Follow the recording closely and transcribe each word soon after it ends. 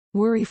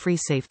Worry-free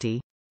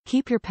safety.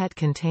 Keep your pet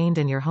contained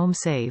and your home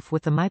safe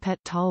with the MyPet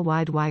Tall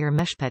Wide Wire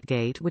Mesh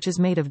Petgate, which is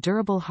made of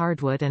durable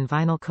hardwood and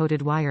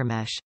vinyl-coated wire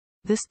mesh.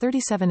 This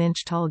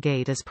 37-inch tall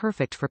gate is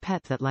perfect for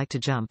pets that like to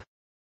jump.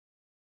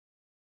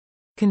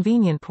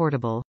 Convenient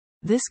portable.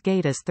 This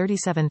gate is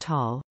 37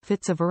 tall,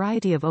 fits a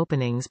variety of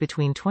openings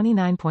between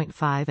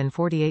 29.5 and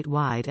 48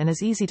 wide and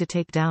is easy to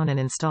take down and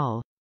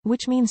install,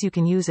 which means you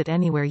can use it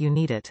anywhere you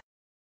need it.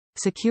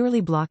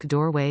 Securely block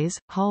doorways,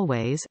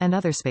 hallways, and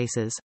other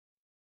spaces.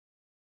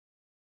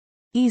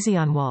 Easy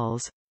on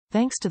walls.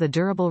 Thanks to the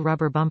durable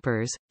rubber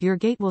bumpers, your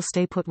gate will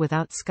stay put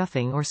without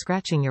scuffing or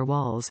scratching your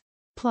walls.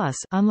 Plus,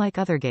 unlike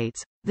other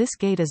gates, this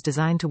gate is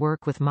designed to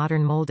work with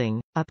modern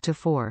molding, up to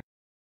 4.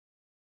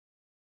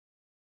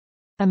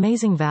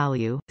 Amazing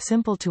value,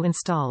 simple to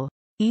install,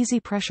 easy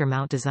pressure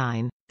mount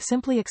design.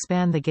 Simply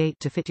expand the gate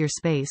to fit your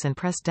space and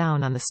press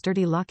down on the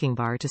sturdy locking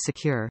bar to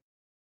secure.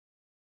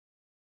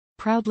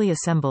 Proudly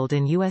assembled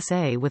in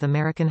USA with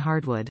American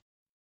hardwood.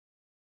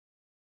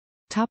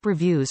 Top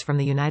reviews from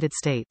the United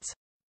States.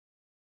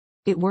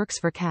 It works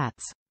for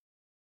cats.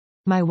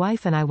 My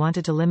wife and I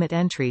wanted to limit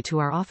entry to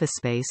our office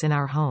space in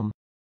our home.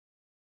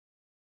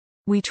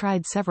 We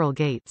tried several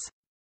gates.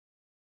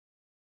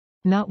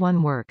 Not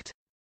one worked.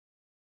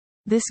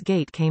 This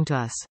gate came to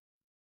us.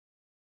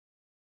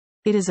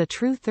 It is a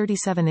true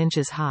 37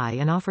 inches high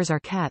and offers our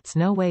cats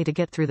no way to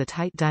get through the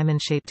tight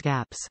diamond-shaped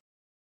gaps.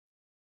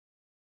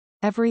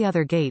 Every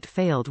other gate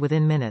failed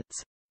within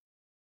minutes.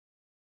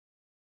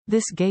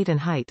 This gate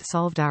and height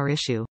solved our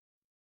issue.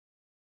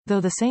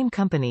 Though the same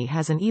company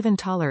has an even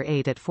taller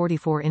 8 at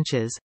 44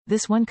 inches,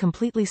 this one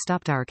completely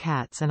stopped our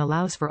cats and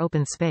allows for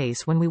open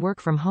space when we work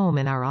from home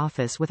in our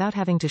office without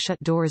having to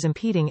shut doors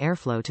impeding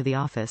airflow to the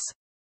office.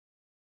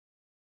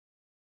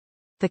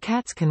 The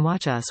cats can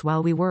watch us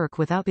while we work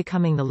without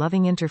becoming the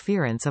loving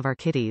interference of our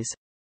kitties.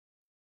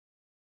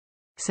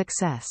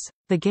 Success.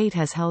 The gate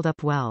has held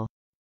up well.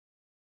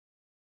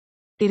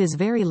 It is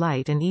very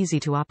light and easy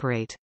to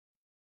operate.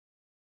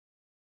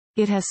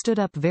 It has stood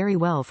up very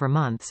well for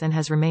months and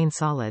has remained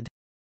solid.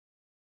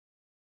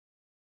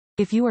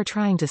 If you are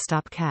trying to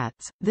stop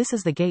cats, this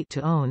is the gate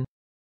to own.